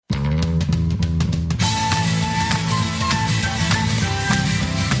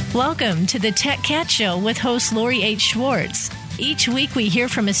Welcome to the Tech Cat Show with host Lori H. Schwartz. Each week we hear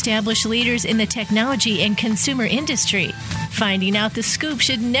from established leaders in the technology and consumer industry. Finding out the scoop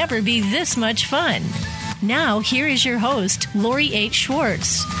should never be this much fun. Now, here is your host, Lori H.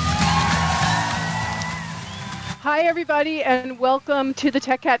 Schwartz. Hi, everybody, and welcome to the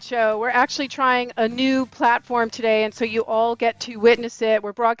Tech Cat Show. We're actually trying a new platform today, and so you all get to witness it.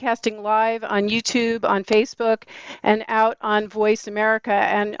 We're broadcasting live on YouTube, on Facebook, and out on Voice America.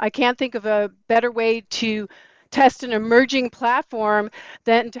 And I can't think of a better way to test an emerging platform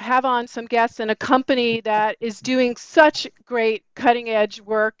than to have on some guests in a company that is doing such great cutting-edge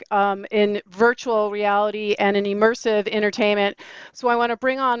work in virtual reality and in immersive entertainment. So I want to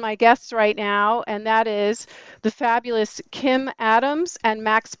bring on my guests right now, and that is the fabulous Kim Adams and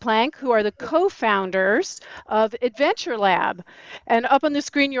Max Planck, who are the co-founders of Adventure Lab. And up on the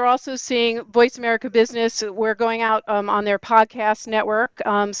screen, you're also seeing Voice America Business. We're going out on their podcast network,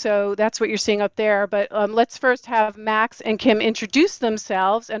 so that's what you're seeing up there. But let's first have Max and Kim introduce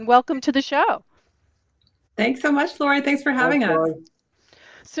themselves, and welcome to the show. Thanks so much, Lori. Thanks for having us.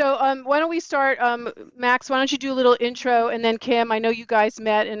 So why don't we start, Max, why don't you do a little intro, and then Kim, I know you guys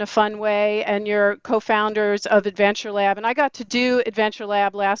met in a fun way, and you're co-founders of Adventure Lab, and I got to do Adventure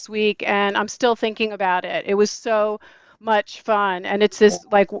Lab last week, and I'm still thinking about it. It was so much fun, and it's this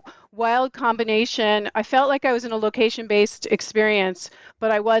like wild combination. I felt like I was in a location-based experience, but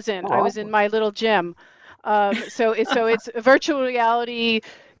I wasn't. I was in my little gym. So it's a virtual reality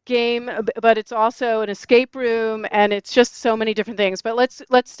game, but it's also an escape room, and it's just so many different things. But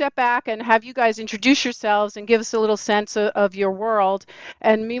let's step back and have you guys introduce yourselves and give us a little sense of your world.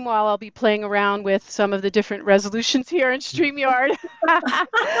 And meanwhile, I'll be playing around with some of the different resolutions here in StreamYard.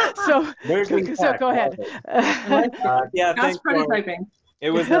 so go ahead. Yeah, thanks, prototyping.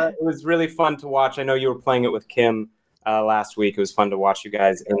 It was really fun to watch. I know you were playing it with Kim last week. It was fun to watch you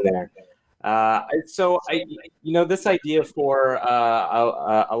guys in there. This idea for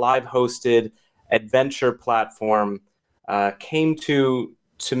a live hosted adventure platform came to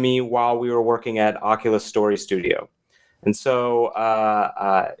me while we were working at Oculus Story Studio. And so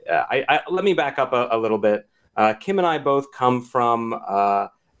let me back up a little bit. Kim and I both come from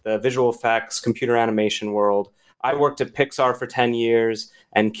the visual effects, computer animation world. I worked at Pixar for 10 years,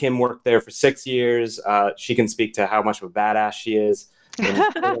 and Kim worked there for 6 years. She can speak to how much of a badass she is.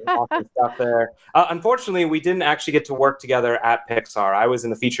 Awesome stuff there. Unfortunately, we didn't actually get to work together at Pixar. I was in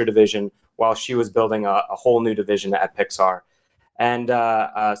the feature division while she was building a whole new division at Pixar. And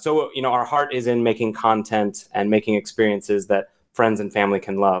so our heart is in making content and making experiences that friends and family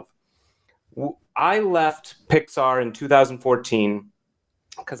can love. I left Pixar in 2014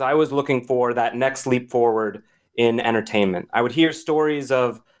 because I was looking for that next leap forward in entertainment. I would hear stories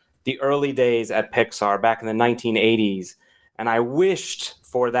of the early days at Pixar back in the 1980s. And I wished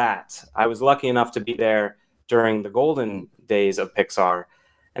for that. I was lucky enough to be there during the golden days of Pixar.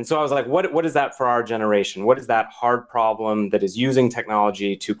 And so I was like, what is that for our generation? What is that hard problem that is using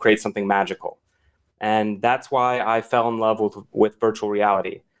technology to create something magical? And that's why I fell in love with virtual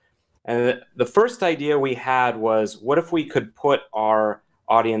reality. And the first idea we had was, what if we could put our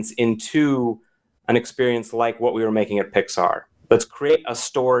audience into an experience like what we were making at Pixar? Let's create a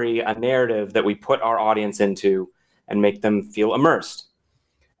story, a narrative that we put our audience into and make them feel immersed.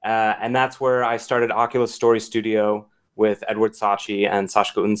 And that's where I started Oculus Story Studio with Edward Sachi and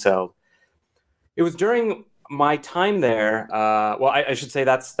Sascha Unseld. It was during my time there, I should say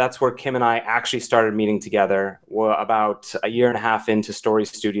that's where Kim and I actually started meeting together. Well, about a year and a half into Story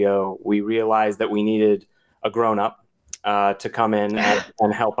Studio, we realized that we needed a grown-up to come in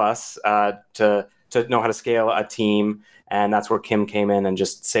and help us to know how to scale a team. And that's where Kim came in and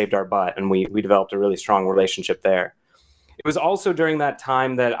just saved our butt. And we developed a really strong relationship there. It was also during that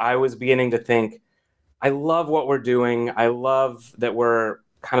time that I was beginning to think, I love what we're doing. I love that we're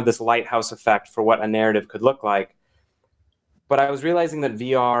kind of this lighthouse effect for what a narrative could look like. But I was realizing that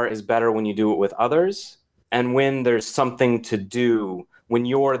VR is better when you do it with others and when there's something to do, when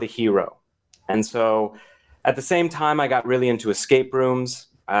you're the hero. And so at the same time, I got really into escape rooms.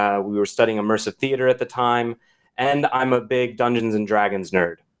 We were studying immersive theater at the time, and I'm a big Dungeons and Dragons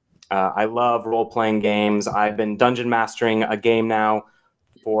nerd. I love role-playing games. I've been dungeon mastering a game now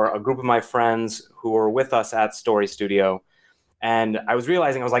for a group of my friends who are with us at Story Studio. And I was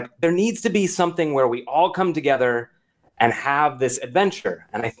realizing, I was like, there needs to be something where we all come together and have this adventure.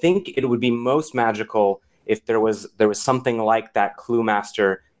 And I think it would be most magical if there was something like that Clue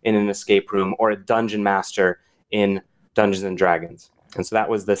Master in an escape room or a Dungeon Master in Dungeons and Dragons. And so that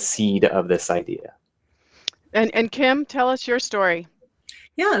was the seed of this idea. And Kim, tell us your story.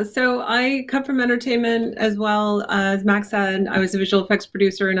 Yeah, so I come from entertainment as well. As Max said, I was a visual effects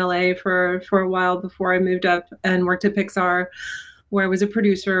producer in LA for a while before I moved up and worked at Pixar, where I was a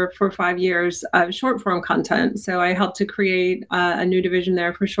producer for 5 years of short form content. So I helped to create a new division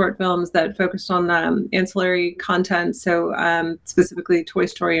there for short films that focused on ancillary content, so specifically Toy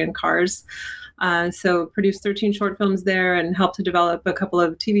Story and Cars. So produced 13 short films there and helped to develop a couple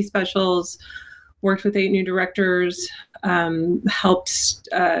of TV specials, worked with 8 new directors, helped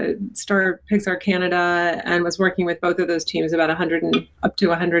start Pixar Canada, and was working with both of those teams, about 100 and up to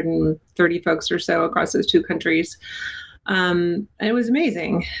 130 folks or so across those 2 countries. And it was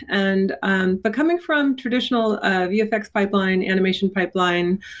amazing. And but coming from traditional VFX pipeline, animation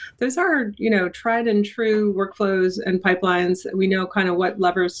pipeline, those are, tried and true workflows and pipelines. We know kind of what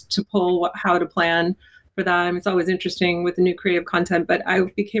levers to pull, how to plan for them. It's always interesting with the new creative content, but I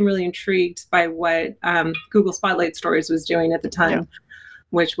became really intrigued by what Google Spotlight Stories was doing at the time,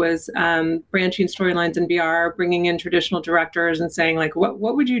 which was branching storylines in VR, bringing in traditional directors and saying, like, what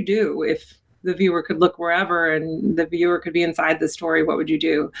would you do if the viewer could look wherever and the viewer could be inside the story? What would you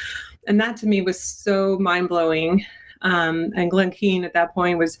do? And that to me was so mind-blowing. And Glenn Keane at that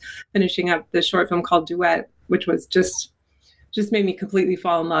point was finishing up the short film called Duet, which was just made me completely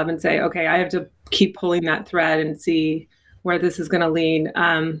fall in love and say, okay, I have to keep pulling that thread and see where this is going to lead.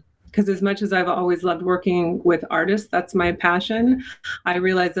 Because as much as I've always loved working with artists, that's my passion, I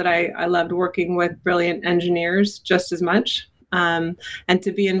realized that I loved working with brilliant engineers just as much. And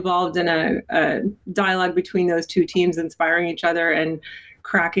to be involved in a dialogue between those 2 teams, inspiring each other and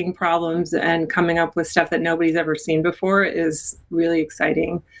cracking problems and coming up with stuff that nobody's ever seen before is really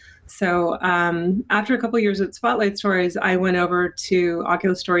exciting. So after a couple of years at Spotlight Stories, I went over to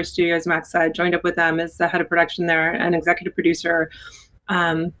Oculus Story Studios, Max said, joined up with them as the head of production there and executive producer,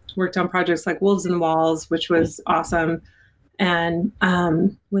 worked on projects like Wolves and Walls, which was awesome. And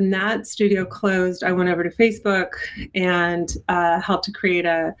when that studio closed, I went over to Facebook and helped to create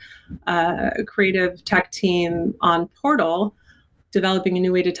a creative tech team on Portal, developing a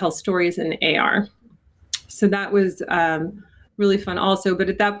new way to tell stories in AR. So that was really fun also. But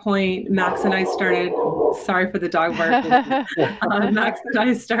at that point, Max and I started, sorry for the dog bark, Max and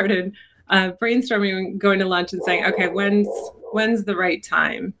I started brainstorming, going to lunch and saying, okay, when's the right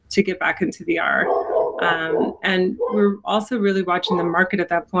time to get back into VR? And we're also really watching the market at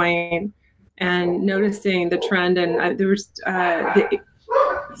that point and noticing the trend. And there was,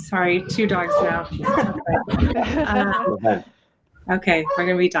 sorry, 2 dogs now. Okay, we're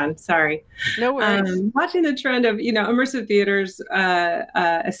going to be done. Sorry. No worries. Watching the trend of, immersive theaters,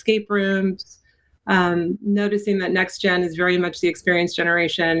 escape rooms, noticing that next gen is very much the experience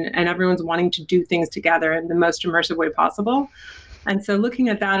generation and everyone's wanting to do things together in the most immersive way possible. And so looking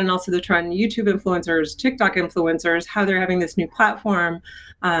at that, and also the trend, YouTube influencers, TikTok influencers, how they're having this new platform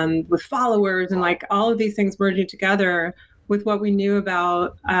with followers and like all of these things merging together with what we knew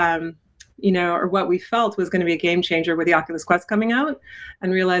about, or what we felt was going to be a game changer with the Oculus Quest coming out,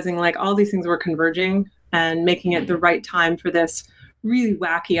 and realizing like all these things were converging and making it the right time for this really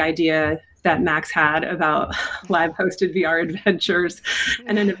wacky idea that Max had about live hosted VR adventures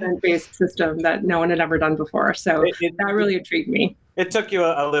and an event-based system that no one had ever done before. So that really intrigued me. It took you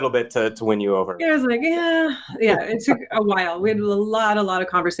a little bit to win you over. It was like, yeah, it took a while. We had a lot of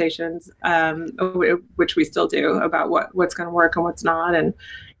conversations, which we still do, about what's going to work and what's not. And,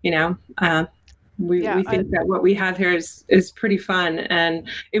 we think that what we have here is pretty fun. And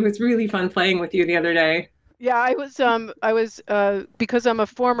it was really fun playing with you the other day. Yeah, I was because I'm a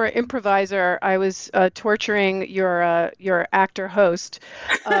former improviser, I was torturing your actor host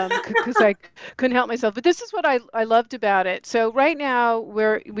because I couldn't help myself. But this is what I loved about it. So right now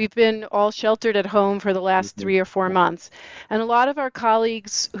we've been all sheltered at home for the last 3 or 4 months, and a lot of our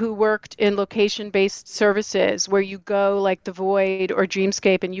colleagues who worked in location-based services, where you go like The Void or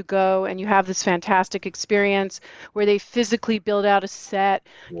Dreamscape, and you go and you have this fantastic experience where they physically build out a set,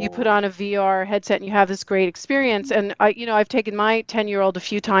 you put on a VR headset, and you have this great experience. And I've taken my 10-year-old a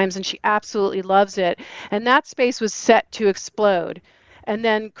few times and she absolutely loves it. And that space was set to explode. And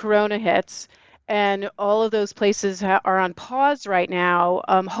then Corona hits and all of those places are on pause right now,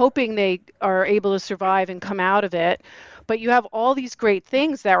 hoping they are able to survive and come out of it. But you have all these great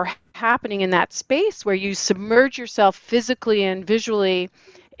things that are happening in that space where you submerge yourself physically and visually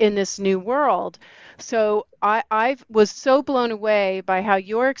in this new world. So I was so blown away by how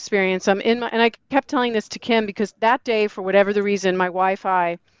your experience, and I kept telling this to Kim because that day, for whatever the reason, my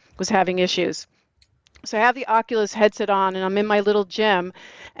Wi-Fi was having issues. So I have the Oculus headset on and I'm in my little gym,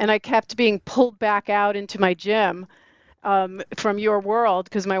 and I kept being pulled back out into my gym. from your world,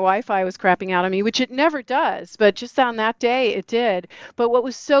 because my Wi-Fi was crapping out on me, which it never does, but just on that day it did. But what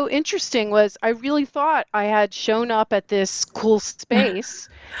was so interesting was I really thought I had shown up at this cool space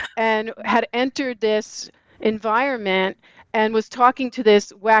and had entered this environment and was talking to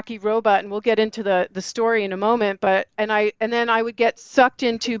this wacky robot, and we'll get into the story in a moment, but and then I would get sucked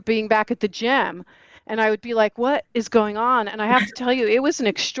into being back at the gym. And I would be like, what is going on? And I have to tell you, it was an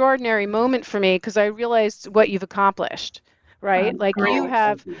extraordinary moment for me because I realized what you've accomplished, right? Like you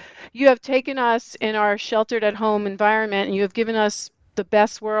have taken us in our sheltered at home environment, and you have given us the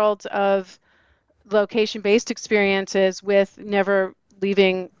best world of location-based experiences with never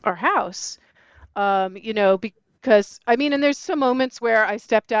leaving our house. Because I mean, and there's some moments where I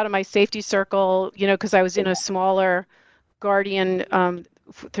stepped out of my safety circle, because I was in a smaller Guardian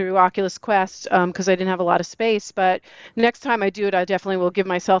through Oculus Quest, because I didn't have a lot of space. But next time I do it, I definitely will give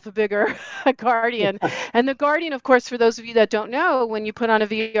myself a bigger Guardian. And the Guardian, of course, for those of you that don't know, when you put on a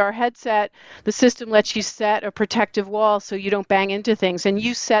VR headset, the system lets you set a protective wall so you don't bang into things. And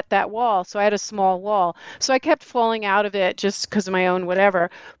you set that wall. So I had a small wall. So I kept falling out of it just because of my own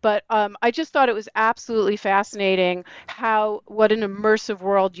whatever. But I just thought it was absolutely fascinating what an immersive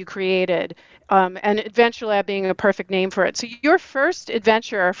world you created. And Adventure Lab being a perfect name for it. So your first adventure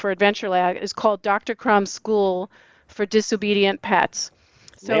for Adventure Lab is called Dr. Crumb's School for Disobedient Pets.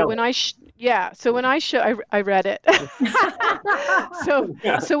 So Nailed when it. I read it.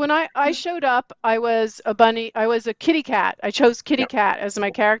 So when I showed up, I was a bunny. I was a kitty cat. I chose kitty cat as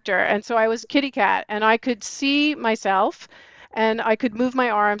my character, and so I was kitty cat, and I could see myself. And I could move my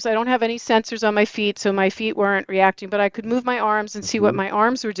arms. I don't have any sensors on my feet, so my feet weren't reacting, but I could move my arms and see what my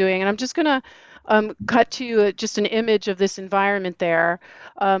arms were doing. And I'm just going to cut to just an image of this environment there,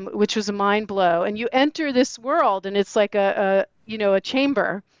 which was a mind blow. And you enter this world, and it's like a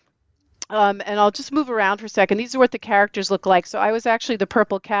chamber. And I'll just move around for a second. These are what the characters look like. So I was actually the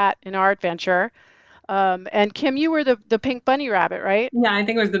purple cat in our adventure. And Kim, you were the pink bunny rabbit, right? Yeah, I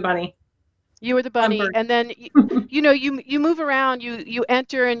think it was the bunny. You were the bunny, and then you move around. You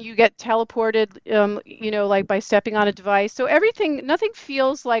enter and you get teleported. Like by stepping on a device. So nothing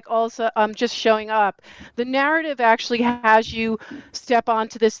feels like also just showing up. The narrative actually has you step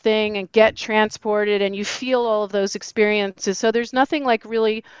onto this thing and get transported, and you feel all of those experiences. So there's nothing like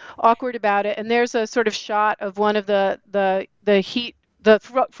really awkward about it. And there's a sort of shot of one of the heat. The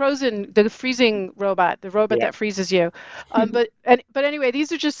freezing robot, the robot that freezes you. But anyway,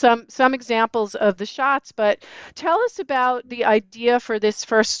 these are just some examples of the shots. But tell us about the idea for this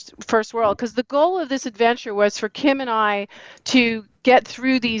first world, because the goal of this adventure was for Kim and I to get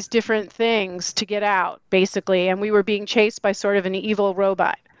through these different things to get out, basically, and we were being chased by sort of an evil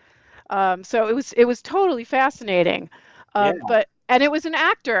robot. So it was totally fascinating. And it was an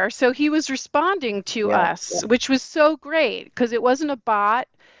actor, so he was responding to us, which was so great because it wasn't a bot,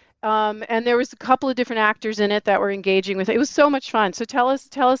 and there was a couple of different actors in it that were engaging with it. It was so much fun. So tell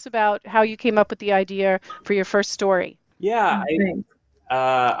us about how you came up with the idea for your first story. Yeah,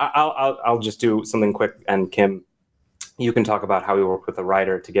 I'll just do something quick, and Kim, you can talk about how we worked with the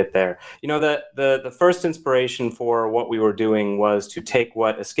writer to get there. The first inspiration for what we were doing was to take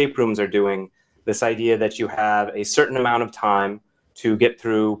what escape rooms are doing, this idea that you have a certain amount of time to get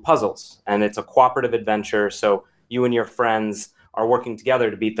through puzzles, and it's a cooperative adventure, so you and your friends are working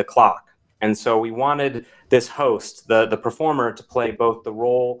together to beat the clock. And so we wanted this host, the performer, to play both the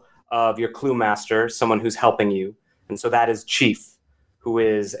role of your clue master, someone who's helping you, and so that is Chief, who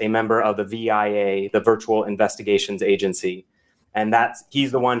is a member of the VIA, the Virtual Investigations Agency, and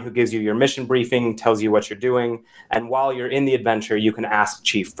he's the one who gives you your mission briefing, tells you what you're doing, and while you're in the adventure, you can ask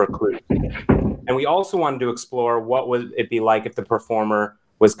Chief for clues. And we also wanted to explore what would it be like if the performer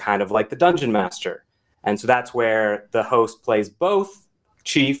was kind of like the dungeon master. And so that's where the host plays both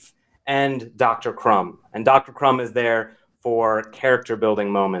Chief and Dr. Crumb. And Dr. Crumb is there for character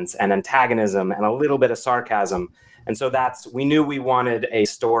building moments and antagonism and a little bit of sarcasm. And so we knew we wanted a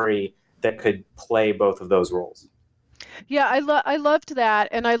story that could play both of those roles. Yeah, I loved that.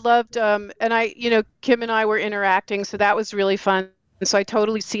 And I loved, Kim and I were interacting, so that was really fun. And so I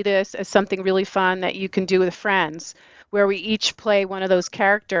totally see this as something really fun that you can do with friends, where we each play one of those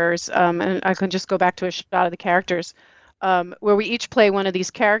characters. And I can just go back to a shot of the characters, where we each play one of these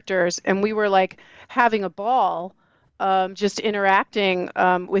characters, and we were like having a ball, just interacting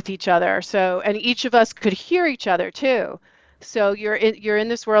with each other. So, and each of us could hear each other too. So you're in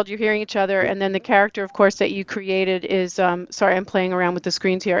this world, you're hearing each other, and then the character, of course, that you created is. Sorry, I'm playing around with the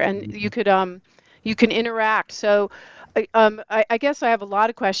screens here, and you can interact. So. I guess I have a lot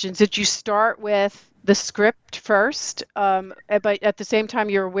of questions. Did you start with the script first, but at the same time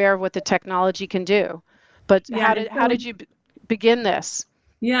you're aware of what the technology can do? But Yeah, how did you begin this?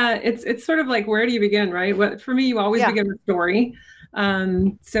 Yeah, it's sort of like, where do you begin, right? For me, you always begin with story.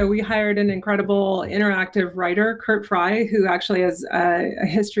 So we hired an incredible interactive writer, Kurt Fry, who actually has a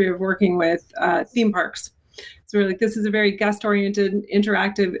history of working with theme parks. So we're like, this is a very guest-oriented,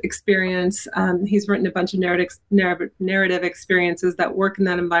 interactive experience. He's written a bunch of narrative experiences that work in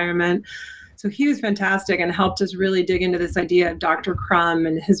that environment. So he was fantastic and helped us really dig into this idea of Dr. Crumb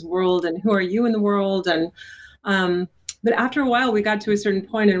and his world and who are you in the world. And but after a while, we got to a certain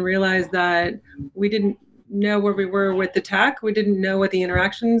point and realized that we didn't know where we were with the tech. We didn't know what the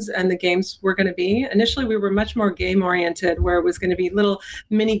interactions and the games were going to be. Initially, we were much more game-oriented, where it was going to be little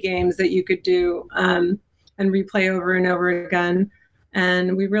mini games that you could do and replay over and over again.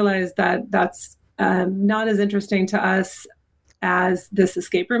 And we realized that that's not as interesting to us as this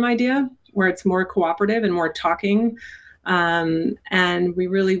escape room idea, where it's more cooperative and more talking. And we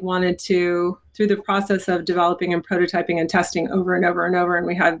really wanted to, through the process of developing and prototyping and testing over and over and over, and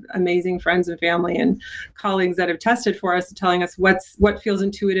we have amazing friends and family and colleagues that have tested for us, telling us what feels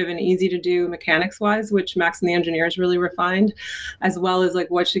intuitive and easy to do mechanics-wise, which Max and the engineers really refined, as well as like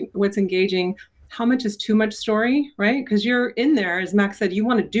what's engaging. How much is too much story, right? Because you're in there, as Max said, you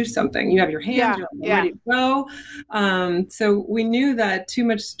want to do something. You have your hands, you're ready to go. So we knew that too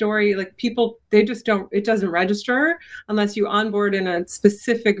much story, like people, they just don't, it doesn't register unless you onboard in a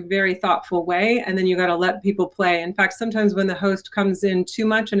specific, very thoughtful way. And then you got to let people play. In fact, sometimes when the host comes in too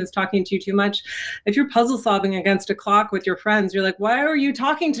much and is talking to you too much, if you're puzzle solving against a clock with your friends, you're like, why are you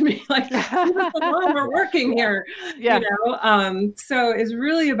talking to me? Like, we're working here. Yeah. You know? So it's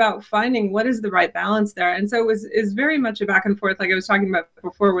really about finding what is the right balance there. And so it was very much a back and forth, like I was talking about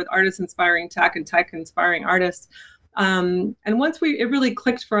before, with artists inspiring tech and tech inspiring artists. And once it really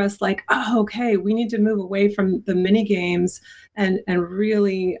clicked for us, like, oh, okay, we need to move away from the mini games and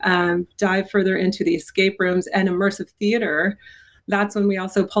really dive further into the escape rooms and immersive theater. That's when we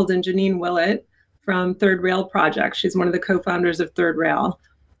also pulled in Janine Willett from Third Rail Project. She's one of the co-founders of Third Rail.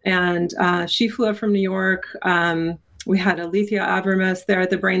 And she flew up from New York. We had Alethea Avramis there at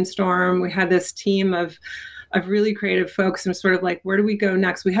the brainstorm. We had this team of really creative folks and sort of like, where do we go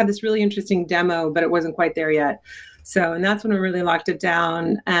next? We had this really interesting demo, but it wasn't quite there yet. So, and that's when we really locked it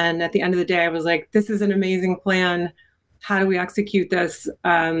down. And at the end of the day, I was like, this is an amazing plan. How do we execute this?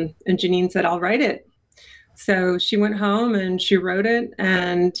 And Janine said, I'll write it. So she went home and she wrote it,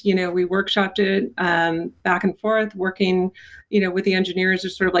 and, you know, we workshopped it back and forth, working, you know, with the engineers,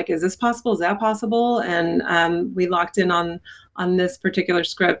 just sort of like, is this possible? Is that possible? And we locked in on this particular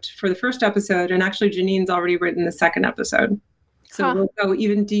script for the first episode. And actually, Janine's already written the second episode. So we'll go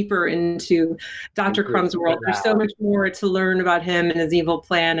even deeper into Dr. Crumb's world. There's so much more to learn about him and his evil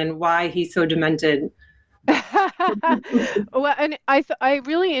plan and why he's so demented. Well, and I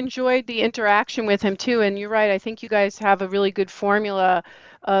really enjoyed the interaction with him too. And you're right. I think you guys have a really good formula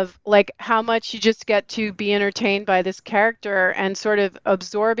of like how much you just get to be entertained by this character and sort of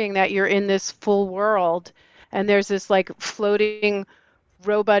absorbing that you're in this full world. And there's this like floating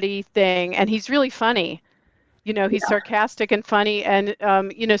robot-y thing, and he's really funny. You know, he's sarcastic and funny, and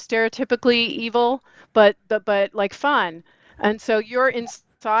you know, stereotypically evil, but like fun. And so you're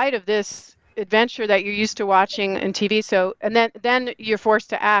inside of this adventure that you're used to watching in TV. So, and then you're forced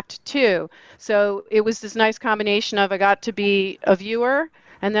to act too. So it was this nice combination of I got to be a viewer,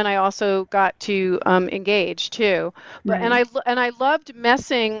 and then I also got to engage too. But and I loved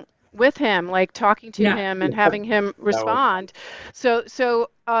messing with him, like talking to him and having him respond. So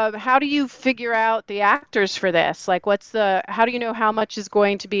how do you figure out the actors for this? Like, how do you know how much is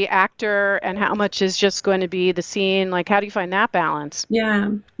going to be actor and how much is just going to be the scene? Like, how do you find that balance? Yeah,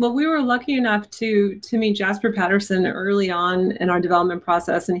 well, we were lucky enough to meet Jasper Patterson early on in our development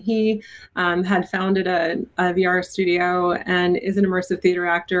process, and he had founded a VR studio and is an immersive theater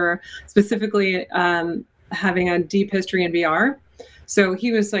actor, specifically having a deep history in VR. So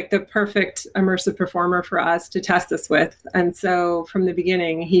he was like the perfect immersive performer for us to test this with. And so from the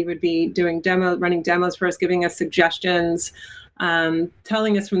beginning, he would be running demos for us, giving us suggestions,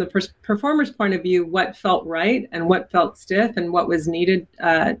 telling us from the performer's point of view what felt right and what felt stiff and what was needed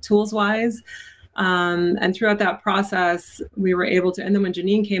tools-wise. And throughout that process, we were able to, and then when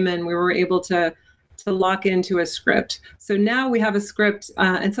Janine came in, we were able to lock into a script. So now we have a script,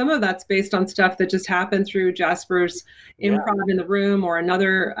 and some of that's based on stuff that just happened through Jasper's improv in the room, or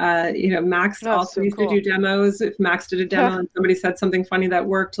another, Max also used to do demos. If Max did a demo and somebody said something funny that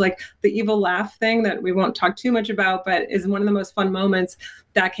worked, like the evil laugh thing that we won't talk too much about, but is one of the most fun moments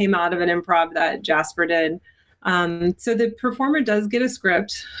that came out of an improv that Jasper did. So the performer does get a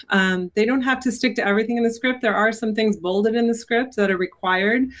script. They don't have to stick to everything in the script. There are some things bolded in the script that are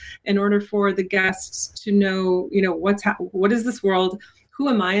required in order for the guests to know, what is this world? Who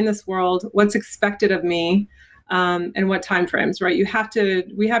am I in this world? What's expected of me? And what timeframes, right?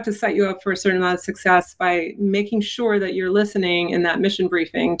 We have to set you up for a certain amount of success by making sure that you're listening in that mission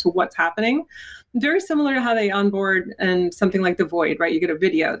briefing to what's happening. Very similar to how they onboard and something like The Void, right? You get a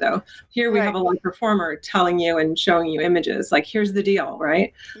video though. Here we have a live performer telling you and showing you images, like here's the deal,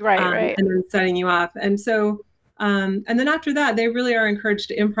 right? Right. And then setting you up. And so, and then after that, they really are encouraged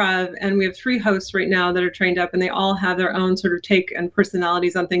to improv. And we have 3 hosts right now that are trained up, and they all have their own sort of take and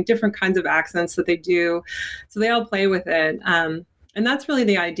personalities on things, different kinds of accents that they do. So they all play with it. And that's really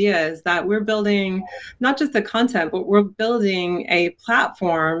the idea, is that we're building not just the content, but we're building a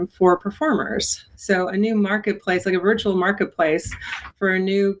platform for performers. So a new marketplace, like a virtual marketplace for a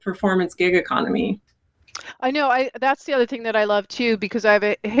new performance gig economy. I know. That's the other thing that I love too, because I have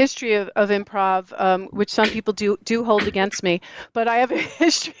a history of improv, which some people do hold against me. But I have a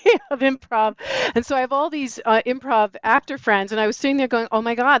history of improv, and so I have all these improv actor friends. And I was sitting there going, "Oh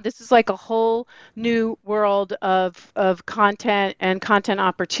my God, this is like a whole new world of content and content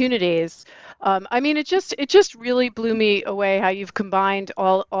opportunities." I mean, it just really blew me away how you've combined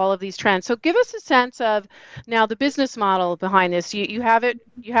all of these trends. So give us a sense of now the business model behind this. You have it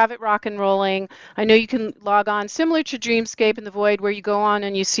rock and rolling. I know you can log on similar to Dreamscape and The Void, where you go on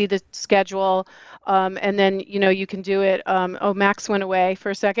and you see the schedule, and then you can do it. Max went away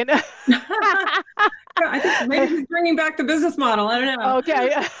for a second. I think maybe he's bringing back the business model. I don't know.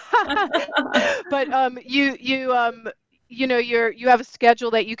 Okay. But you have a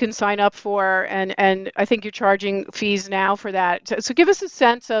schedule that you can sign up for, and I think you're charging fees now for that. So give us a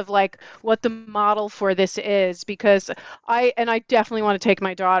sense of like what the model for this is, because I definitely want to take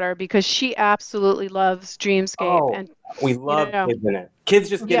my daughter because she absolutely loves Dreamscape. And we love kids in it. Kids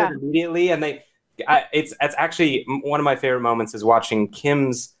just get it immediately, and it's actually one of my favorite moments is watching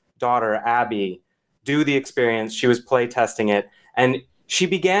Kim's daughter Abby do the experience. She was play testing it, and she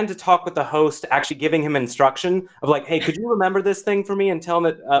began to talk with the host, actually giving him instruction of like, hey, could you remember this thing for me and tell him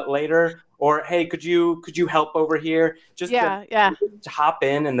it later? Or, hey, could you help over here? Just to hop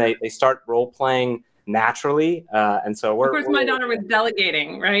in, and they start role playing naturally. And so of course, my daughter was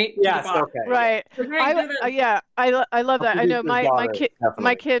delegating, right? Yes, okay. Right. I love that. I know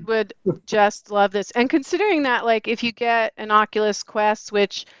my kid would just love this. And considering that, like, if you get an Oculus Quest,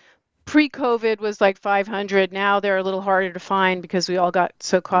 which pre-COVID was like 500. Now they're a little harder to find because we all got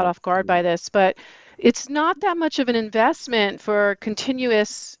so caught off guard by this. But it's not that much of an investment for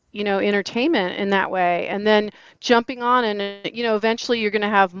continuous, entertainment in that way. And then jumping on and, eventually you're going to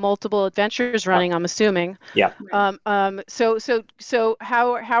have multiple adventures running, I'm assuming. Yeah. So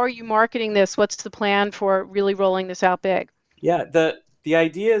how are you marketing this? What's the plan for really rolling this out big? Yeah. The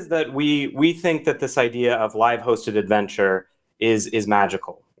idea is that we think that this idea of live hosted adventure is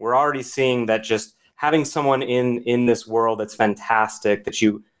magical. We're already seeing that just having someone in this world that's fantastic, that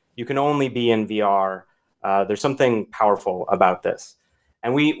you can only be in VR. There's something powerful about this.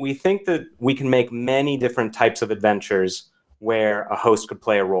 And we think that we can make many different types of adventures where a host could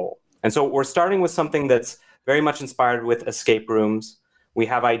play a role. And so we're starting with something that's very much inspired with escape rooms. We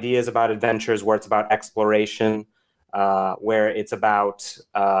have ideas about adventures where it's about exploration, where it's about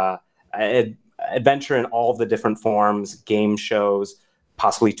adventure in all of the different forms, game shows,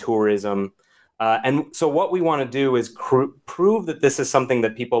 possibly tourism. And so what we want to do is prove that this is something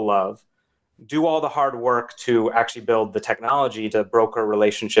that people love, do all the hard work to actually build the technology to broker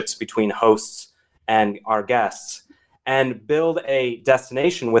relationships between hosts and our guests, and build a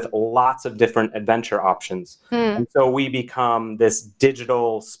destination with lots of different adventure options. And so we become this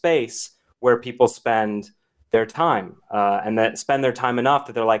digital space where people spend their time, and that spend their time enough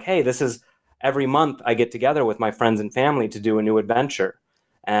that they're like, hey, this is every month I get together with my friends and family to do a new adventure.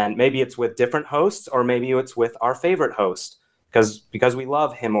 And maybe it's with different hosts, or maybe it's with our favorite host because we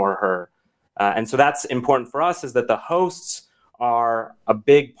love him or her. And so that's important for us, is that the hosts are a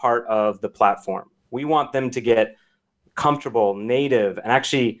big part of the platform. We want them to get comfortable, native, and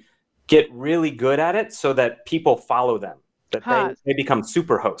actually get really good at it so that people follow them, that they become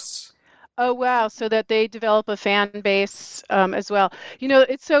super hosts. Oh, wow. So that they develop a fan base as well.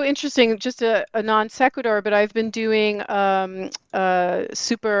 It's so interesting, just a non sequitur, but I've been doing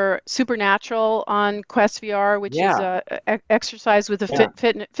Supernatural on Quest VR, which is exercise with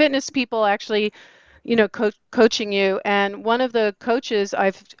the fitness people actually, coaching you. And one of the coaches,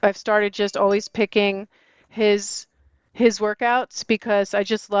 I've started just always picking his workouts because I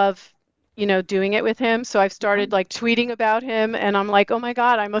just love doing it with him. So I've started like tweeting about him, and I'm like, oh my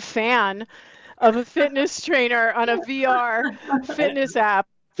God, I'm a fan. of a fitness trainer on a VR fitness app.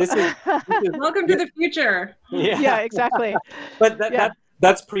 This is welcome to the future. Yeah, exactly. But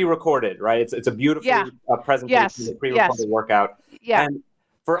that's pre-recorded, right? It's a beautiful presentation, a pre-recorded workout. Yeah. And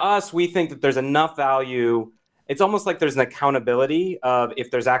for us, we think that there's enough value. It's almost like there's an accountability of if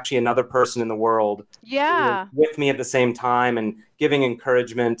there's actually another person in the world with me at the same time and giving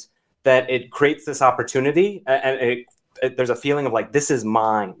encouragement, that it creates this opportunity, and there's a feeling of like, this is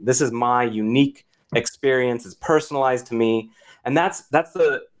mine. This is my unique experience. It's personalized to me. And that's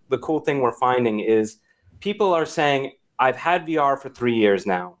the cool thing we're finding is people are saying, I've had VR for 3 years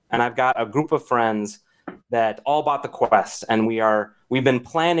now, and I've got a group of friends that all bought the Quest, and we've been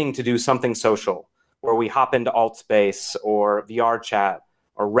planning to do something social where we hop into alt space or VR chat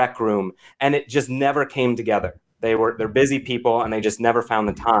or rec room, and it just never came together. They're busy people, and they just never found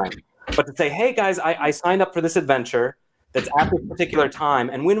the time. But to say, hey guys, I signed up for this adventure that's at this particular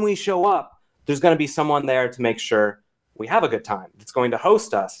time, and when we show up, there's going to be someone there to make sure we have a good time. It's going to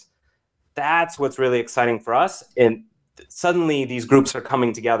host us. That's what's really exciting for us. And suddenly these groups are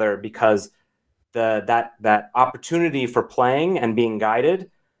coming together because that opportunity for playing and being guided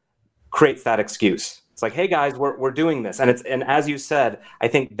creates that excuse. It's like, hey guys, we're doing this. And as you said, I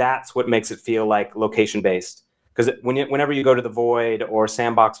think that's what makes it feel like location based. Because whenever you go to the Void or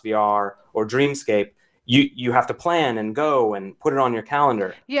Sandbox VR or Dreamscape, you have to plan and go and put it on your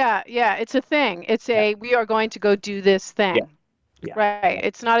calendar. Yeah, it's a thing. It's we are going to go do this thing. Yeah. Right.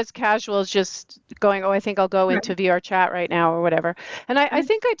 It's not as casual as just going, I think I'll go into VR chat right now or whatever. And I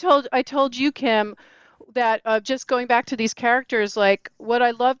think I told you, Kim, that just going back to these characters, like what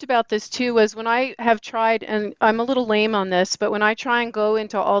I loved about this too was when I have tried, and I'm a little lame on this, but when I try and go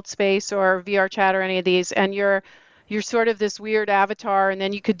into alt space or VR chat or any of these, and you're sort of this weird avatar, and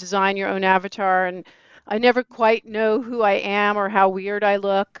then you could design your own avatar, and I never quite know who I am or how weird I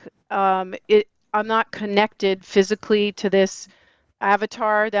look. I'm not connected physically to this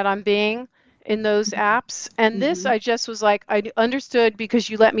avatar that I'm being in those apps. And this, I just was like, I understood because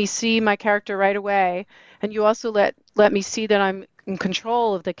you let me see my character right away. And you also let me see that I'm in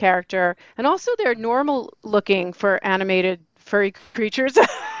control of the character. And also they're normal looking for animated furry creatures.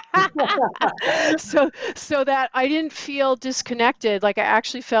 so that I didn't feel disconnected. Like I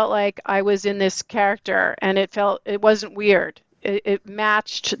actually felt like I was in this character, and it wasn't weird. It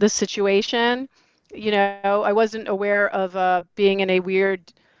matched the situation. I wasn't aware of being in a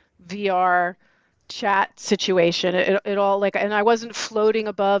weird VR chat situation. It all and I wasn't floating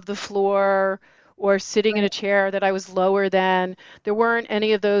above the floor or sitting in a chair that I was lower than. There weren't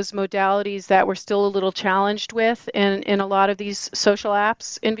any of those modalities that we're still a little challenged with in a lot of these social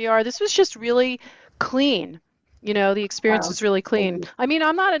apps in VR. This was just really clean. The experience was really clean. I mean,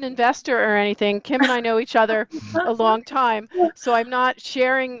 I'm not an investor or anything. Kim and I know each other a long time, so I'm not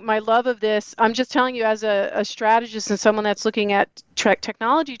sharing my love of this. I'm just telling you as a strategist and someone that's looking at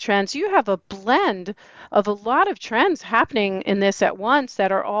technology trends, you have a blend of a lot of trends happening in this at once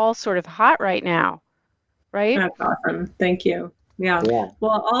that are all sort of hot right now, right? That's awesome. Thank you. Yeah.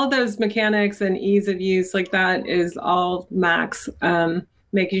 Well, all those mechanics and ease of use like that is all Max.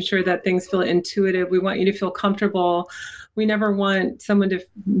 Making sure that things feel intuitive. We want you to feel comfortable. We never want someone to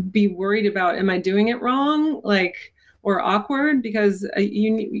be worried about, am I doing it wrong? Or awkward, because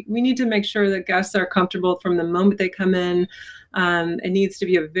we need to make sure that guests are comfortable from the moment they come in. It needs to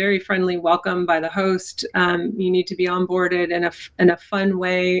be a very friendly welcome by the host. You need to be onboarded in a fun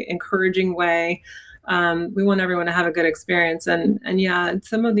way, encouraging way. We want everyone to have a good experience. And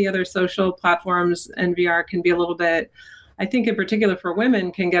some of the other social platforms and VR can be a little bit, I think in particular for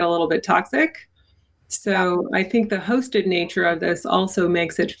women, can get a little bit toxic. So I think the hosted nature of this also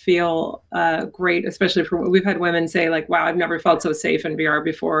makes it feel great, especially for, we've had women say wow, I've never felt so safe in VR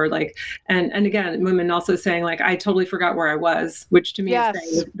before. And again, women also saying I totally forgot where I was, which to me is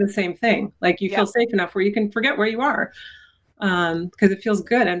saying the same thing. You feel safe enough where you can forget where you are because it feels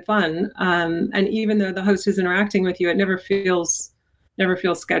good and fun. And even though the host is interacting with you, it never feels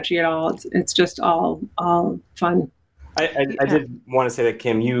sketchy at all. It's just all fun. I did want to say that,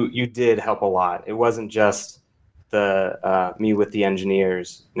 Kim, you did help a lot. It wasn't just the me with the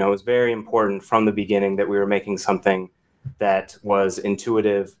engineers. It was very important from the beginning that we were making something that was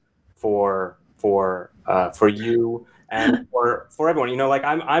intuitive for you and for everyone.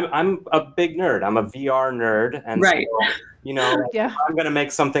 I'm a big nerd. I'm a VR nerd, and right. So, I'm going to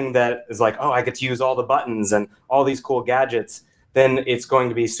make something that is I get to use all the buttons and all these cool gadgets. Then it's going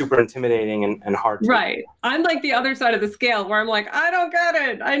to be super intimidating and hard to Right. I'm the other side of the scale where I'm I don't get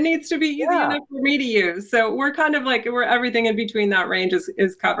it. It needs to be easy enough for me to use. So we're kind of we're everything in between that range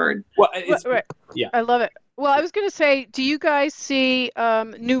is covered. Well, right. Yeah. I love it. Well, I was going to say, do you guys see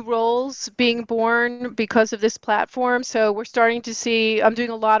new roles being born because of this platform? So we're starting to see, I'm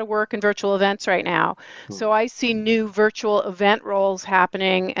doing a lot of work in virtual events right now. So I see new virtual event roles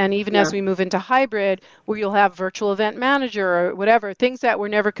happening. And even as we move into hybrid, where you'll have virtual event manager or whatever, things that were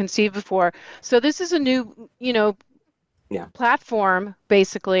never conceived before. So this is a new, platform,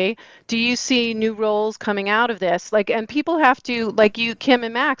 basically. Do you see new roles coming out of this? And people have to, like you, Kim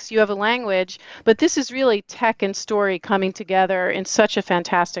and Max, you have a language, but this is really tech and story coming together in such a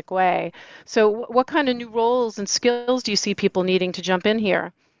fantastic way. So what kind of new roles and skills do you see people needing to jump in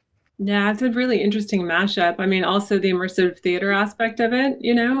here? Yeah, it's a really interesting mashup. I mean, also the immersive theater aspect of it,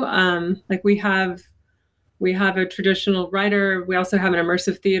 we have a traditional writer. We also have an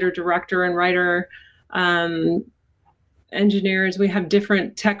immersive theater director and writer. Engineers, we have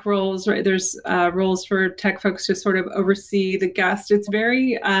different tech roles, right? There's roles for tech folks to sort of oversee the guest. It's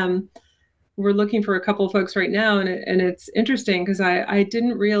very, we're looking for a couple of folks right now, and it's interesting because I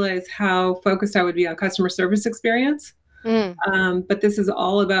didn't realize how focused I would be on customer service experience. But this is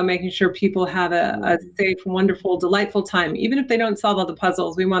all about making sure people have a safe, wonderful, delightful time. Even if they don't solve all the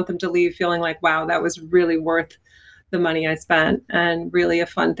puzzles, we want them to leave feeling like, wow, that was really worth the money I spent and really a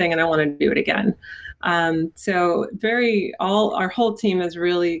fun thing, and I want to do it again. So our whole team is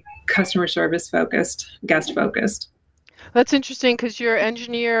really customer service focused, guest focused. That's interesting because your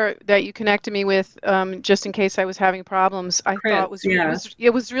engineer that you connected me with, just in case I was having problems, I Chris, thought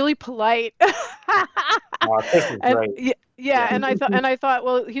it was really polite. Chris is great. And I thought,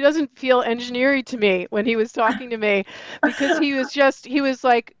 well, he doesn't feel engineering to me when he was talking to me, because he was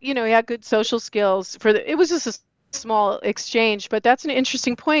like, he had good social skills it was just a small exchange, but that's an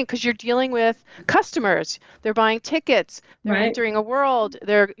interesting point because you're dealing with customers. They're buying tickets. They're entering a world.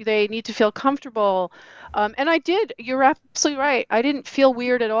 They need to feel comfortable. And you're absolutely right. I didn't feel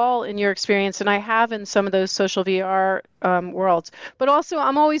weird at all in your experience, and I have in some of those social VR worlds. But also,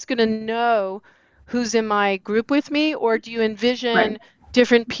 I'm always going to know who's in my group with me, or do you envision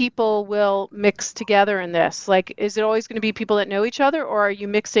different people will mix together in this? Is it always going to be people that know each other, or are you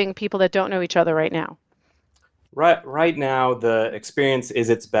mixing people that don't know each other right now? Right now, the experience is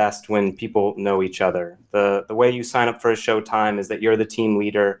its best when people know each other. The way you sign up for a showtime is that you're the team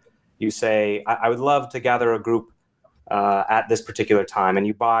leader. You say, I would love to gather a group at this particular time, and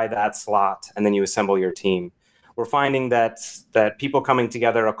you buy that slot, and then you assemble your team. We're finding that people coming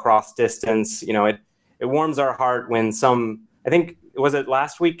together across distance, it warms our heart when I think, was it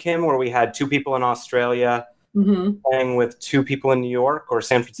last week, Kim, where we had 2 people in Australia playing with 2 people in New York or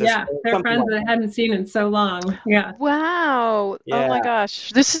San Francisco? Yeah, they're friends that I hadn't seen in so long. Yeah. Wow. Yeah. Oh my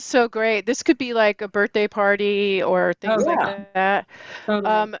gosh. This is so great. This could be like a birthday party or things like that.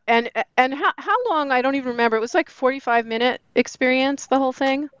 Totally. And how long? I don't even remember. It was like 45-minute experience, the whole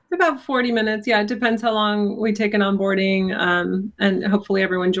thing? About 40 minutes. Yeah, it depends how long we take an onboarding, and hopefully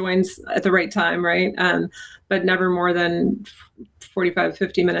everyone joins at the right time, right? But never more than 45,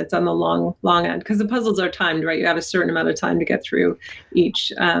 50 minutes on the long end, because the puzzles are timed, right? You have a certain amount of time to get through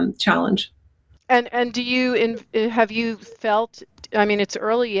each challenge. And have you felt, I mean, it's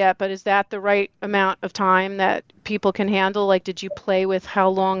early yet, but is that the right amount of time that people can handle? Did you play with how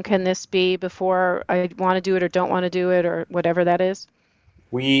long can this be before I want to do it or don't want to do it or whatever that is?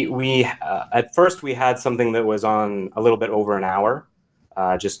 We at first we had something that was on a little bit over an hour.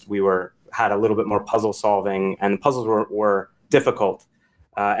 Had a little bit more puzzle solving, and the puzzles were difficult.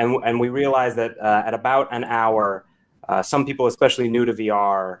 And we realized that at about an hour, some people, especially new to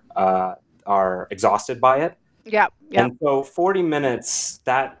VR, are exhausted by it. Yeah. And so 40 minutes,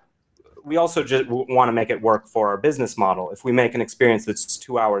 that we also just want to make it work for our business model. If we make an experience that's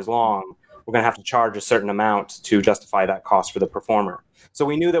 2 hours long, we're going to have to charge a certain amount to justify that cost for the performer. So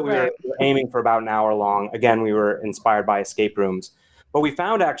we knew that we were aiming for about an hour long. Again, we were inspired by escape rooms. But we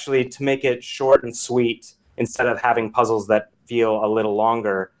found actually to make it short and sweet, instead of having puzzles that feel a little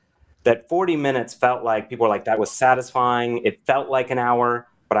longer, that 40 minutes felt like people were like, that was satisfying. It felt like an hour,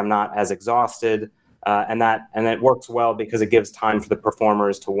 but I'm not as exhausted. And it works well because it gives time for the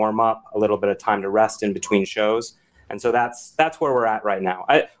performers to warm up, a little bit of time to rest in between shows. And so that's where we're at right now.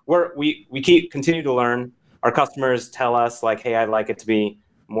 We continue to learn. Our customers tell us like, hey, I'd like it to be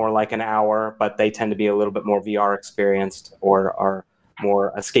more like an hour, but they tend to be a little bit more VR experienced or are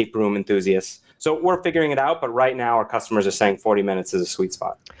more escape room enthusiasts. So we're figuring it out, but right now our customers are saying 40 minutes is a sweet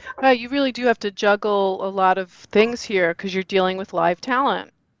spot. You really do have to juggle a lot of things here because you're dealing with live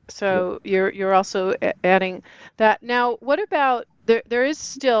talent. So you're also adding that. Now, what about, there is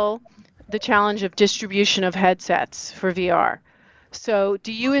still the challenge of distribution of headsets for VR. So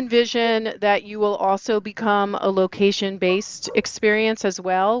do you envision that you will also become a location-based experience as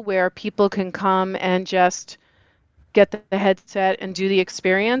well, where people can come and just get the headset and do the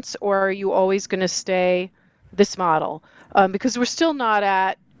experience, or are you always going to stay this model? Because we're still not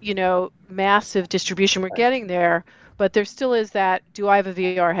at, massive distribution. We're getting there, but there still is that, do I have a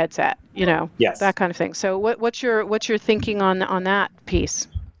VR headset? Yes. That kind of thing. So what's your thinking on that piece?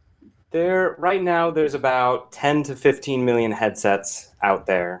 Right now, there's about 10 to 15 million headsets out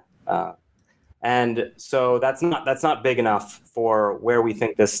there. And so that's not big enough for where we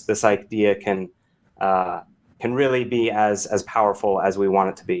think this idea can really be as powerful as we want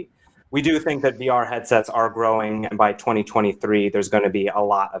it to be. We do think that VR headsets are growing, and by 2023, there's going to be a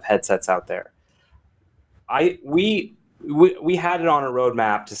lot of headsets out there. We had it on a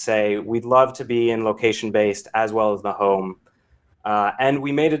roadmap to say we'd love to be in location-based as well as the home. And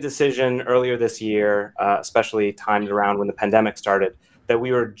we made a decision earlier this year, especially timed around when the pandemic started, that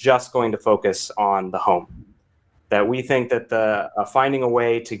we were just going to focus on the home. That we think that finding a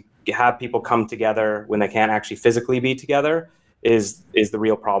way to have people come together when they can't actually physically be together is the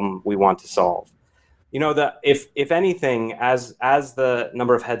real problem we want to solve. If anything, as the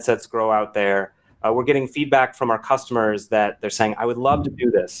number of headsets grow out there, we're getting feedback from our customers that they're saying, I would love to do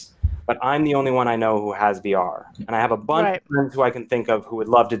this, but I'm the only one I know who has VR. And I have a bunch of friends who I can think of who would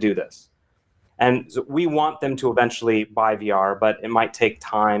love to do this. And so we want them to eventually buy VR, but it might take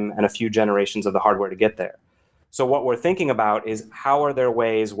time and a few generations of the hardware to get there. So what we're thinking about is, how are there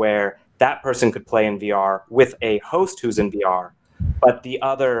ways where that person could play in VR with a host who's in VR, but the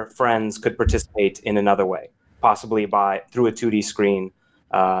other friends could participate in another way, possibly through a 2D screen,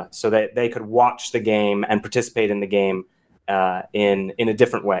 so that they could watch the game and participate in the game in a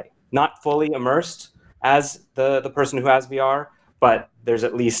different way. Not fully immersed as the person who has VR, but there's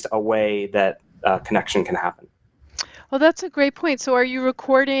at least a way that connection can happen. Well, that's a great point. So are you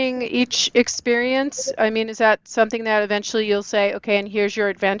recording each experience? I mean, is that something that eventually you'll say, okay, and here's your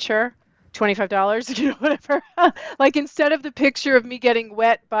adventure, $25, whatever. Like, instead of the picture of me getting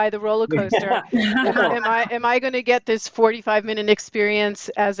wet by the roller coaster, am I going to get this 45-minute experience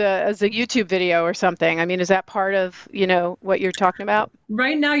as a YouTube video or something? I mean, is that part of, what you're talking about?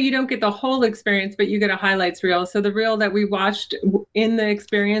 Right now, you don't get the whole experience, but you get a highlights reel. So the reel that we watched in the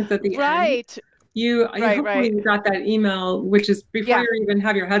experience at the end. Hopefully you got that email, which is before you even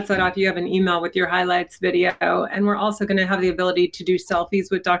have your headset off, you have an email with your highlights video. And we're also going to have the ability to do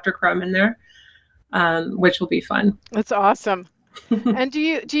selfies with Dr. Crumb in there, which will be fun. That's awesome. And do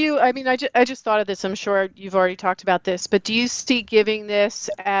you, I mean, I just thought of this, I'm sure you've already talked about this, but do you see giving this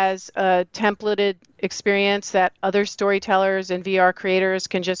as a templated experience that other storytellers and VR creators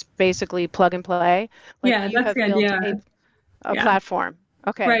can just basically plug and play? Like, yeah, that's the idea. A platform.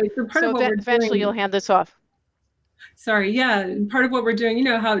 Okay. Right. So part of what we're eventually doing, you'll hand this off. Sorry. Yeah. Part of what we're doing,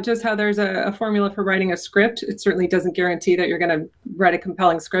 how there's a formula for writing a script. It certainly doesn't guarantee that you're going to write a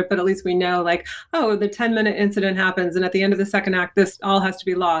compelling script, but at least we know, like, oh, the 10-minute incident happens, and at the end of the second act, this all has to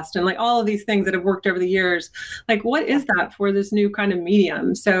be lost. And like all of these things that have worked over the years, like, what is that for this new kind of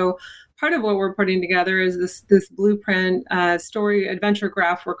medium? So part of what we're putting together is this blueprint story adventure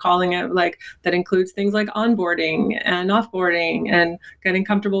graph, we're calling it, like, that includes things like onboarding and offboarding and getting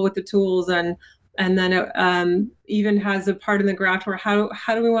comfortable with the tools, and then it even has a part in the graph where how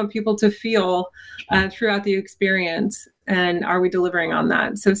do we want people to feel throughout the experience, and are we delivering on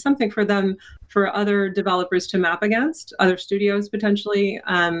that? So something for other developers to map against, other studios potentially.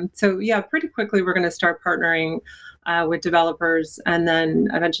 So yeah, pretty quickly we're going to start partnering with developers and then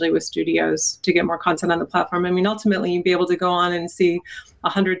eventually with studios to get more content on the platform. I mean, ultimately, you'd be able to go on and see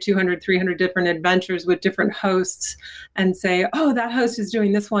 100, 200, 300 different adventures with different hosts and say, oh, that host is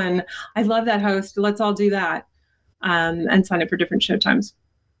doing this one. I love that host. Let's all do that, and sign up for different show times.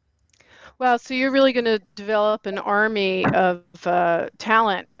 Well, so you're really going to develop an army of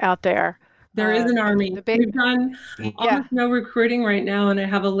talent out there. There is an army. We've done almost no recruiting right now, and I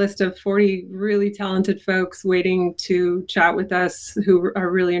have a list of 40 really talented folks waiting to chat with us who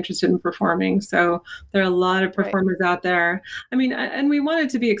are really interested in performing. So there are a lot of performers out there. I mean, and we want it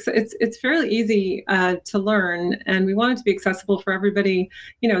to be, it's fairly easy to learn, and we want it to be accessible for everybody.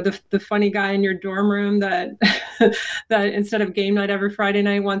 The funny guy in your dorm room that that instead of game night every Friday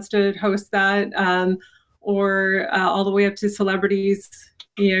night wants to host that, or all the way up to celebrities.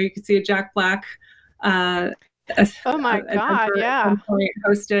 You can see a Jack Black. Oh my God! Yeah.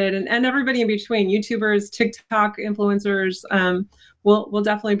 Hosted, and everybody in between, YouTubers, TikTok influencers. We'll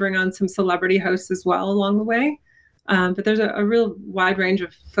definitely bring on some celebrity hosts as well along the way. But there's a real wide range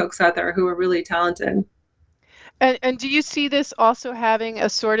of folks out there who are really talented. And do you see this also having a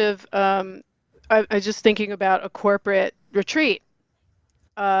sort of? I'm just thinking about a corporate retreat.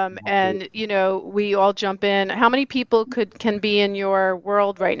 And we all jump in. How many people can be in your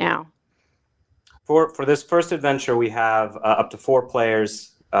world right now? For this first adventure, we have up to 4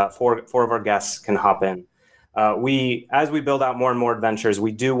 players. Four of our guests can hop in. As we build out more and more adventures,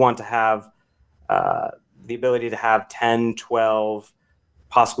 we do want to have the ability to have 10, 12,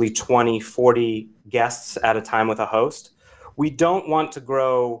 possibly 20, 40 guests at a time with a host. We don't want to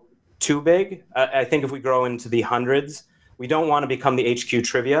grow too big. I think if we grow into the hundreds, we don't want to become the HQ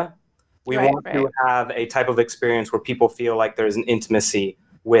trivia. We want to have a type of experience where people feel like there's an intimacy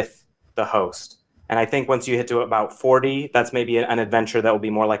with the host. And I think once you hit to about 40, that's maybe an adventure that will be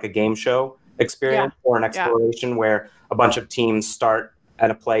more like a game show experience or an exploration where a bunch of teams start at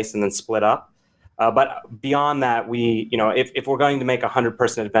a place and then split up. But beyond that, if we're going to make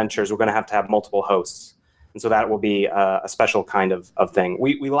 100-person adventures, we're going to have multiple hosts. And so that will be a special kind of thing.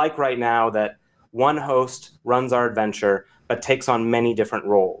 We like right now that one host runs our adventure, but takes on many different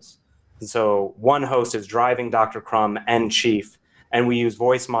roles. And so one host is driving Dr. Crumb and Chief, and we use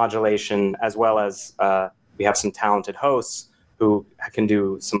voice modulation as well as we have some talented hosts who can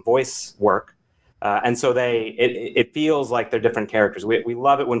do some voice work. And so it feels like they're different characters. We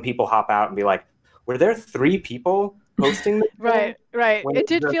love it when people hop out and be like, were there 3 people hosting this? Right. It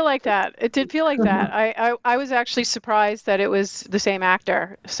did feel like that. I was actually surprised that it was the same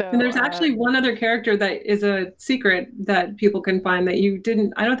actor. So, and there's actually one other character that is a secret that people can find that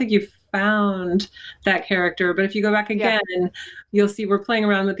I don't think you found that character, but if you go back again, you'll see we're playing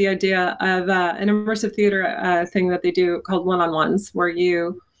around with the idea of an immersive theater thing that they do called one-on-ones, where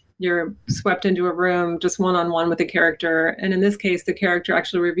you're swept into a room just one-on-one with a character. And in this case, the character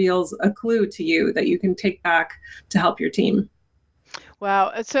actually reveals a clue to you that you can take back to help your team.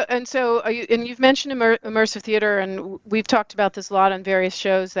 Wow. So you've mentioned immersive theater, and we've talked about this a lot on various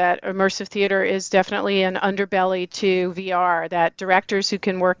shows, that immersive theater is definitely an underbelly to VR, that directors who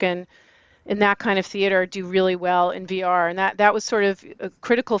can work in that kind of theater do really well in VR. And that was sort of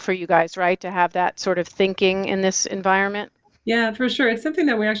critical for you guys, right? To have that sort of thinking in this environment? Yeah, for sure. It's something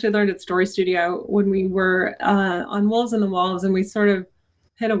that we actually learned at Story Studio when we were on Wolves and the Walls, and we sort of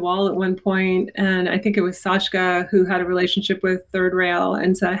hit a wall at one point, and I think it was Sashka who had a relationship with Third Rail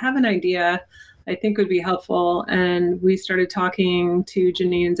and said, I have an idea I think would be helpful. And we started talking to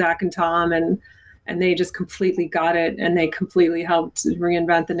Janine, Zach, and Tom, and they just completely got it, and they completely helped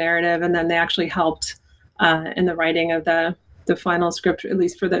reinvent the narrative. And then they actually helped in the writing of the final script, at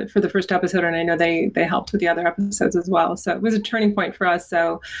least for the first episode. And I know they helped with the other episodes as well. So it was a turning point for us.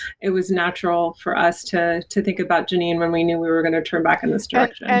 So it was natural for us to think about Janine when we knew we were going to turn back in this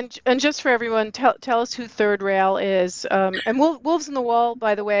direction. And just for everyone, tell us who Third Rail is. And Wolves on the Wall,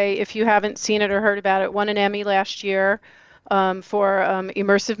 by the way, if you haven't seen it or heard about it, won an Emmy last year for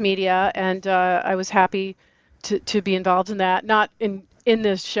immersive media. And I was happy to be involved in that, not in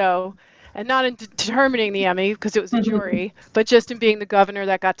this show, and not in determining the Emmy because it was a jury, but just in being the governor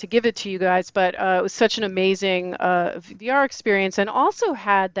that got to give it to you guys. But it was such an amazing VR experience, and also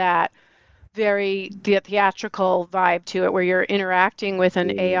had that very theatrical vibe to it, where you're interacting with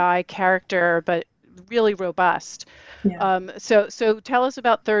an AI character, but really robust. Yeah. So tell us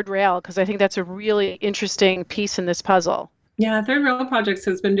about Third Rail, because I think that's a really interesting piece in this puzzle. Yeah, Third Rail Projects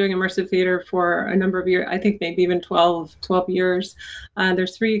has been doing immersive theater for a number of years, I think maybe even 12 years.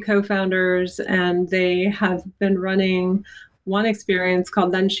 There's 3 co-founders, and they have been running one experience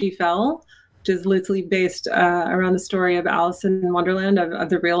called Then She Fell, which is loosely based around the story of Alice in Wonderland, of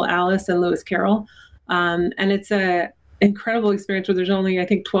the real Alice and Lewis Carroll. And it's an incredible experience where there's only, I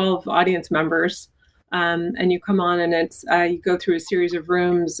think, 12 audience members. And you come on, and it's you go through a series of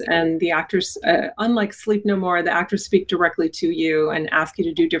rooms, and the actors, unlike Sleep No More, the actors speak directly to you and ask you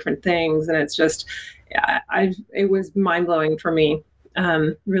to do different things. And it's just, it was mind-blowing for me.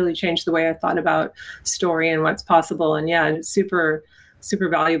 Really changed the way I thought about story and what's possible. And yeah, it's super, super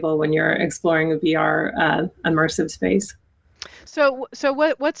valuable when you're exploring a VR immersive space. So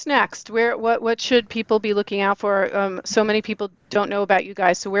what's next? What should people be looking out for? So many people don't know about you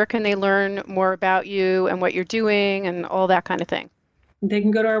guys. So where can they learn more about you and what you're doing and all that kind of thing? They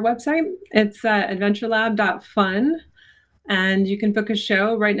can go to our website. It's adventurelab.fun, and you can book a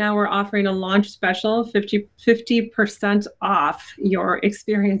show. Right now we're offering a launch special, 50% off your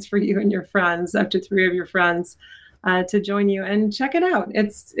experience for you and your friends, up to 3 of your friends. To join you and check it out.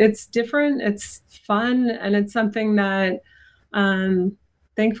 It's different, it's fun, and it's something that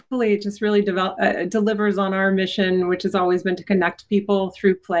thankfully it just really delivers on our mission, which has always been to connect people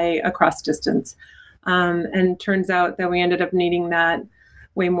through play across distance. And turns out that we ended up needing that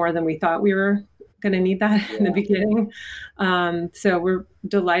way more than we thought we were going to need that in the beginning. So we're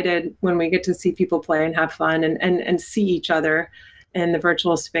delighted when we get to see people play and have fun and see each other in the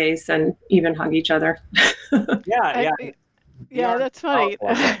virtual space and even hug each other. Yeah, that's funny.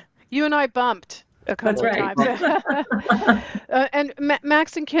 You and I bumped a couple That's of right. times. And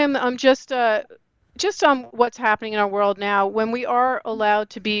Max and Kim, just on what's happening in our world now, when we are allowed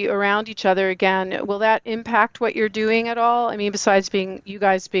to be around each other again, will that impact what you're doing at all? I mean, besides you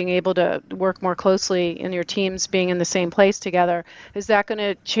guys being able to work more closely and your teams being in the same place together, is that going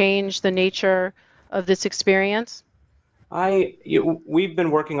to change the nature of this experience? We've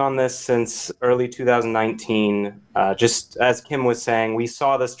been working on this since early 2019. Just as Kim was saying, we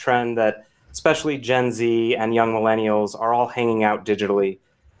saw this trend that especially Gen Z and young millennials are all hanging out digitally.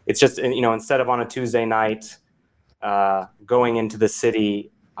 It's just, instead of on a Tuesday night going into the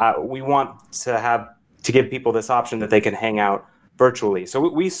city, we want to give people this option that they can hang out virtually. So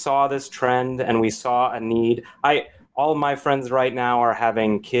we saw this trend and we saw a need. All my friends right now are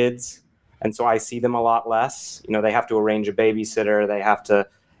having kids, and so I see them a lot less. They have to arrange a babysitter.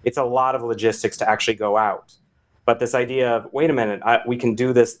 It's a lot of logistics to actually go out. But this idea of, wait a minute, we can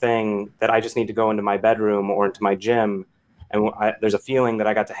do this thing that I just need to go into my bedroom or into my gym, and there's a feeling that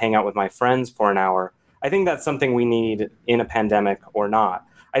I got to hang out with my friends for an hour. I think that's something we need in a pandemic or not.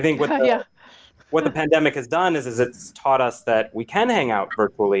 I think what the pandemic has done is it's taught us that we can hang out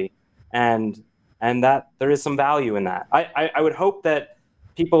virtually, and that there is some value in that. I would hope that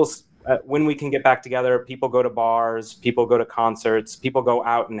people, when we can get back together, people go to bars, people go to concerts, people go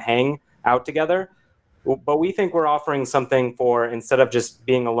out and hang out together. But we think we're offering something for, instead of just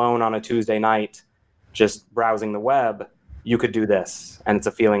being alone on a Tuesday night, just browsing the web, you could do this, and it's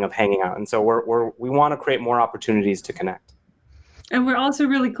a feeling of hanging out. And so we want to create more opportunities to connect. And we're also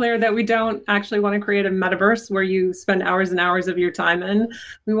really clear that we don't actually want to create a metaverse where you spend hours and hours of your time in.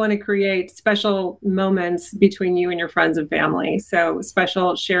 We want to create special moments between you and your friends and family. So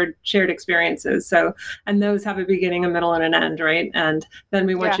special shared experiences. So, and those have a beginning, a middle, and an end, right? And then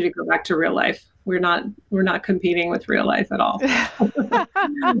we want you to go back to real life. We're not competing with real life at all.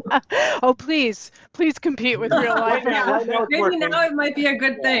 Oh, please compete with real life. Maybe now it might be a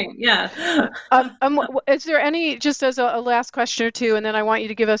good thing. Yeah. Is there any, just as a last question or two, and then I want you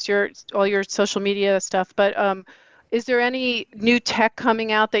to give us all your social media stuff, but is there any new tech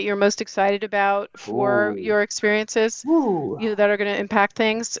coming out that you're most excited about for your experiences that are going to impact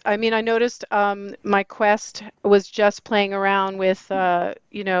things? I mean, I noticed my Quest was just playing around with,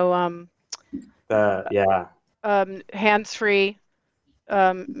 hands-free,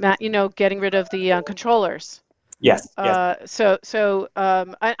 getting rid of the controllers. Yes. So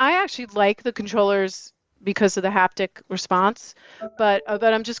I actually like the controllers because of the haptic response, but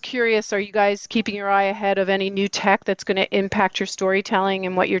I'm just curious, are you guys keeping your eye ahead of any new tech that's going to impact your storytelling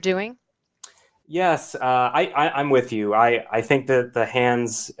and what you're doing? Yes, I'm with you. I think that the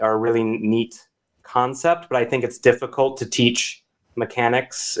hands are a really neat concept, but I think it's difficult to teach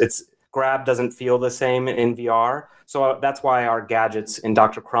mechanics. Grab doesn't feel the same in VR. So that's why our gadgets in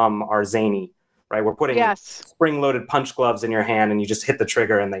Dr. Crumb are zany, right? We're putting spring-loaded punch gloves in your hand and you just hit the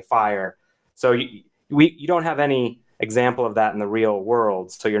trigger and they fire. So you don't have any example of that in the real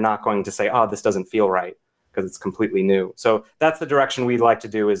world. So you're not going to say, oh, this doesn't feel right, because it's completely new. So that's the direction we'd like to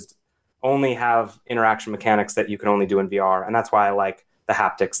do, is only have interaction mechanics that you can only do in VR. And that's why I like the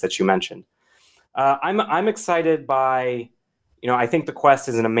haptics that you mentioned. I'm excited by, I think the Quest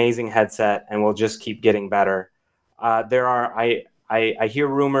is an amazing headset and will just keep getting better. I hear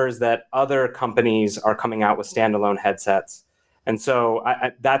rumors that other companies are coming out with standalone headsets. And so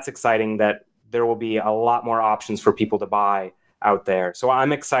that's exciting, that there will be a lot more options for people to buy out there. So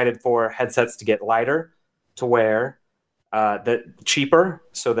I'm excited for headsets to get lighter to wear, cheaper,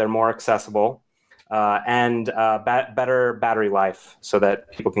 so they're more accessible, and better battery life, so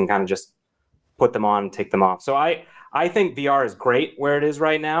that people can kind of just put them on, take them off. So I think VR is great where it is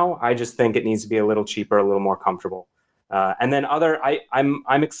right now. I just think it needs to be a little cheaper, a little more comfortable. And then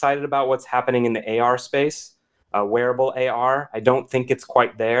I'm excited about what's happening in the AR space, wearable AR. I don't think it's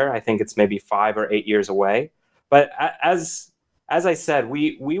quite there. I think it's maybe 5 or 8 years away. But as I said,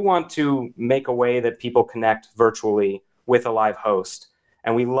 we want to make a way that people connect virtually with a live host.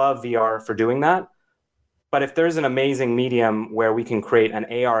 And we love VR for doing that. But if there's an amazing medium where we can create an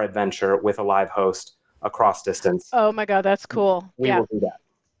AR adventure with a live host across distance. Oh my God, that's cool. We will do that.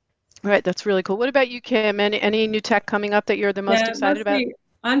 Right, that's really cool. What about you, Kim? Any new tech coming up that you're the most excited about?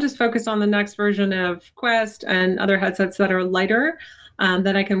 I'm just focused on the next version of Quest and other headsets that are lighter,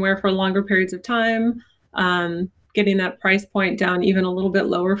 that I can wear for longer periods of time. Getting that price point down even a little bit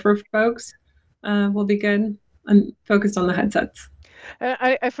lower for folks will be good. I'm focused on the headsets.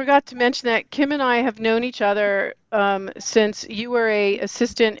 I forgot to mention that Kim and I have known each other since you were an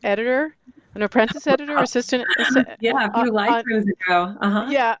assistant editor, an apprentice editor, assistant. Yeah, a few lifetimes ago.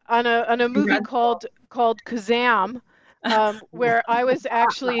 Yeah, on a movie called Kazam, where I was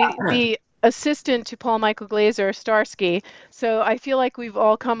actually assistant to Paul Michael Glaser, Starsky. So I feel like we've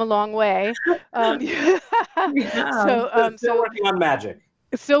all come a long way. Still working on magic.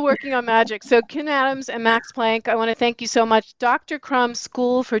 Still working on magic. So Ken Adams and Max Planck, I want to thank you so much. Dr. Crumb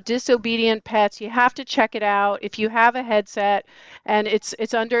School for Disobedient Pets. You have to check it out if you have a headset, and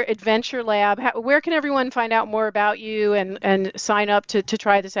it's under Adventure Lab. Where can everyone find out more about you and sign up to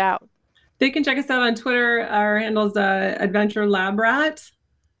try this out? They can check us out on Twitter. Our handle's Adventure Lab Rat.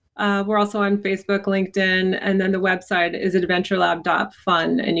 We're also on Facebook, LinkedIn, and then the website is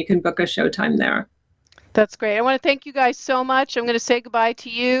adventurelab.fun, and you can book a showtime there. That's great. I want to thank you guys so much. I'm going to say goodbye to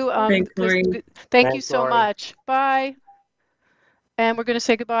you. Thanks, Lori. Thank you so much. Bye. And we're going to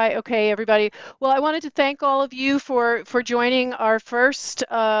say goodbye. Okay, everybody. Well, I wanted to thank all of you for joining our first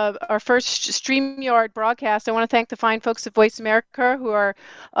StreamYard broadcast. I want to thank the fine folks at Voice America who are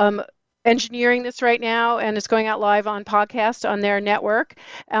engineering this right now, and it's going out live on podcast on their network,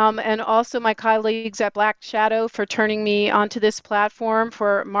 and also my colleagues at Black Shadow for turning me onto this platform,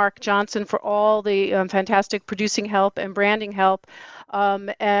 for Mark Johnson for all the fantastic producing help and branding help,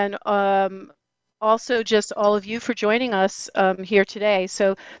 and also just all of you for joining us here today.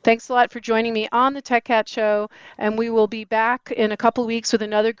 So thanks a lot for joining me on the Tech Cat Show, and we will be back in a couple of weeks with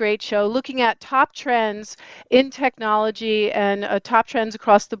another great show looking at top trends in technology and top trends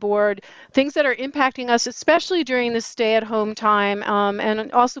across the board, things that are impacting us, especially during this stay-at-home time.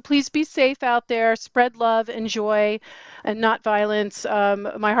 And also, please be safe out there, spread love and joy and not violence.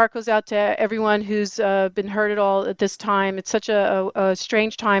 My heart goes out to everyone who's been hurt at all at this time. It's such a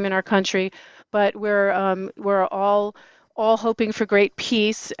strange time in our country. But we're all hoping for great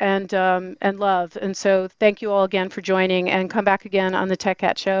peace and love. And so thank you all again for joining, and come back again on the Tech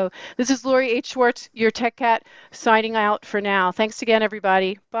Cat Show. This is Lori H. Schwartz, your Tech Cat, signing out for now. Thanks again,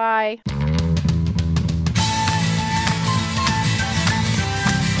 everybody. Bye.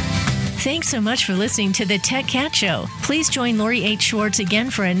 Thanks so much for listening to the Tech Cat Show. Please join Lori H. Schwartz again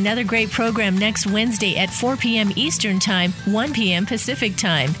for another great program next Wednesday at 4 p.m. Eastern Time, 1 p.m. Pacific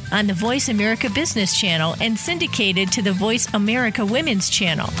Time on the Voice America Business Channel and syndicated to the Voice America Women's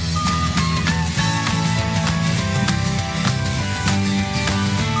Channel.